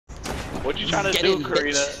What you trying to do,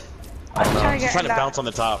 Karina? I don't know. trying to She's get trying to bounce on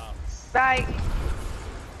the top. Bye.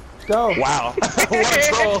 Go. Wow. What a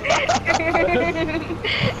troll.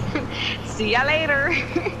 See ya later.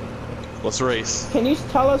 Let's race. Can you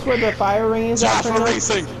tell us where the fire ring is at? Josh, we're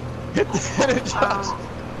racing. Hit it, Josh.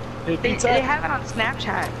 They have it on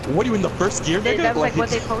Snapchat. What are you in the first gear, nigga? That's like what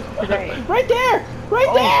they posted today. Right there!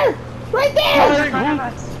 Right there! Right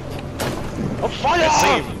there! Oh, fire!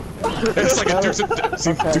 It's like a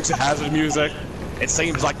Dukes of Hazzard music. It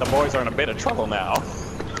seems like the boys are in a bit of trouble now.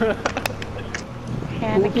 Who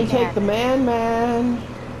can take the man?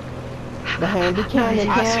 The handy cannon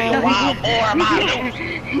I see a wild boar, my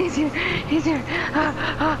He's here. He's here.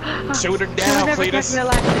 Shoot her down, Cletus.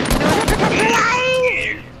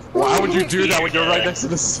 Why would you do that when you're right next to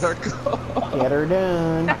the circle? Get her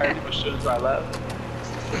done. I heard people shooting to our left.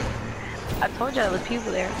 I told you there was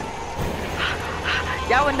people there.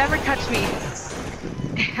 Y'all would never touch me.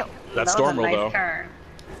 That's Storm roll, though. Turn.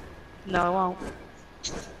 No, it won't.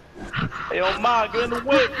 Hey, yo, Ma, get in the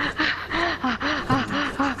whip!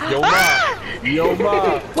 Yo, Ma! Yo,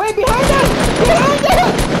 Ma! Wait, behind us! Behind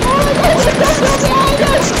us! Oh my God, behind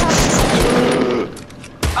us!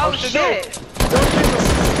 Oh, shit!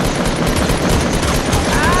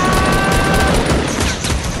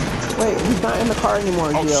 Wait, he's not in the car anymore,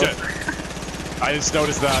 Oh, Gio. shit. I just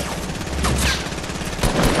noticed that.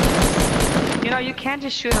 You know, you can't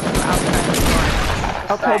just shoot him from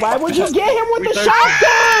outside. Okay, why would you get him with the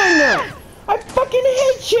shotgun? I fucking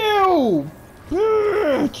hate you!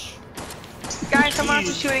 Bitch. Guys, someone else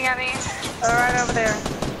is shooting at me. They're right over there.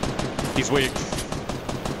 He's weak.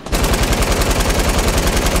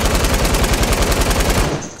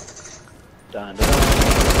 Dun, dun, dun.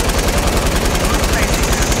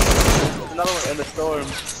 There's another one in the storm.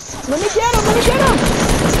 Let me get him! Let me get him!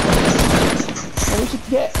 And we should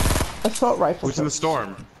get assault rifle. Who's in the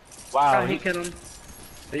storm? Wow, Oh, he killed him.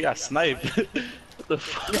 he got sniped. What the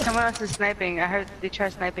fuck? Someone else is sniping. I heard they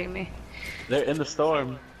tried sniping me. They're in the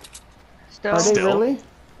storm. Still. Are they Still? really?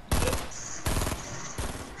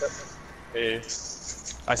 Hey.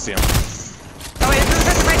 I see him. Oh wait, there's a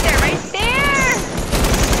person right there, right there!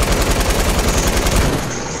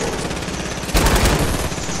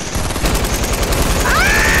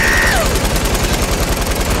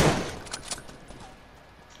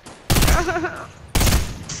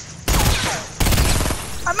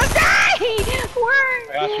 I'm gonna die!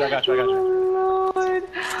 Where? I got you. Oh Lord!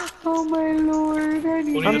 Oh my Lord! I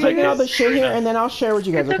need I'm you taking like all the this? shit here and then I'll share with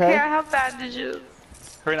you guys, It's okay. okay? How bad did you?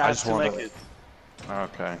 Karina, I I just just wanted- make it.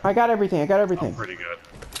 Okay. I got everything, I got everything. Pretty good.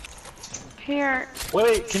 Here.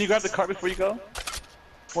 Wait, can you grab the cart before you go?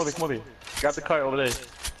 Come over here. Grab the cart over there.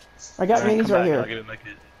 I got Alright, minis come right back, here. I'll get it like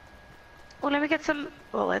it. Oh, let me get some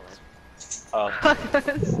bullets. Oh.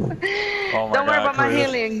 Oh my Don't worry God, about my Chris.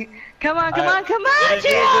 healing. Come on, come Alright. on, come on,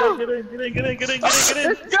 Get Gio! in.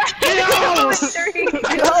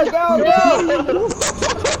 Go, go, go!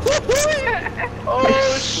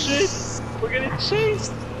 Oh shit! We're getting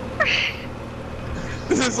chased!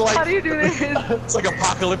 This is like How do you do this? it's like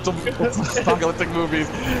apocalyptic movies.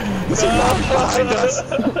 This is not behind us.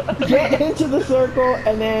 Get into the circle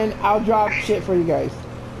and then I'll drop shit for you guys.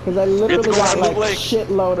 Cause I literally go got around like Loot Lake.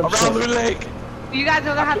 shitload of Around shit. Loot Lake. You guys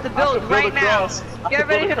are gonna have to build right now. Get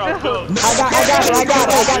ready to build. I got it. I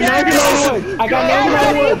got 99 wood. I got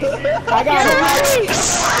 99 wood. I got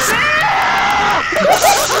it.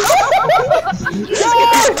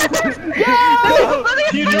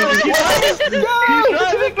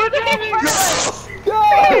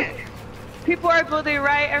 Go! People are building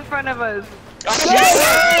right in front of us.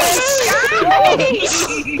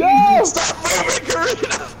 Go! Stop moving,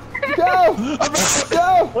 Karina. Go! Go!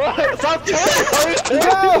 Stop killing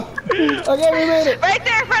Go! Okay, we made it. Right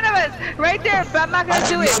there in front of us. Right there, but I'm not I gonna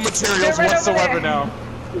do have it. no materials They're right over whatsoever there. now.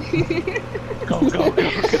 Go.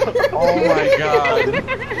 Oh my God.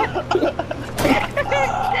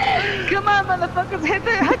 Come on, motherfuckers. Hit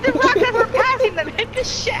the rock as we're passing them. Hit the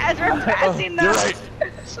shit as we're passing them. You're right.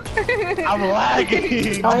 I'm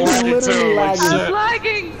lagging! I'm lagging literally too, like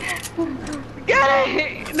lagging. I'm lagging. Get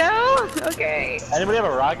it. No? Okay. Anybody have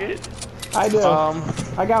a rocket? I do.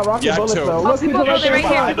 I got rocket yeah, bullets too. though. Oh, Look, people people right building there. right here.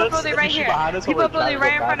 behind People us. building right Is she here. behind us? People We're building trying right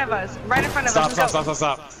to in go front of us. Right in front of us.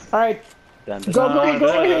 Stop. All right, Dun, go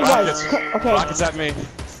here, guys. Okay, Rockets at me.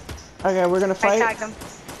 okay, we're gonna I fight. tagged them.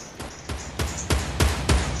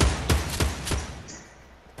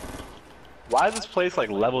 Why is this place like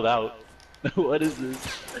leveled out? What is this?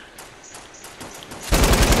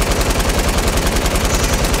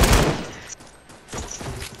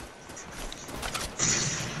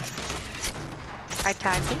 I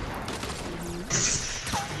tagged him.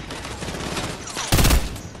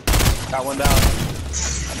 Got one down.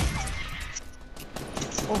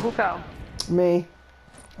 Oh, who fell? Me.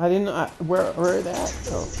 I didn't. Where are they at?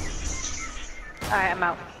 Oh. Alright, I'm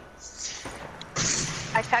out.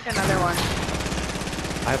 I tagged another one.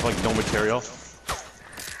 I have like no material.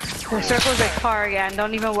 The circle's a car again.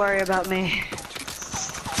 Don't even worry about me.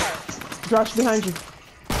 Josh, behind you.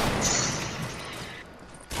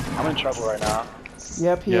 I'm in trouble right now.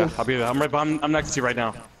 Yep, he Yeah, is. I'll be there. I'm next to you right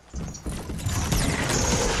now.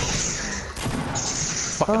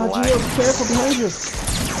 Gio, be careful behind you.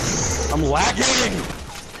 I'm lagging!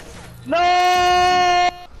 No!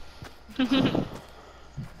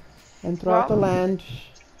 And throw out the land.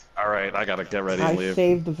 Alright, I gotta get ready and I leave.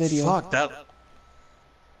 saved the video. Fuck, that...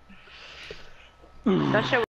 That shit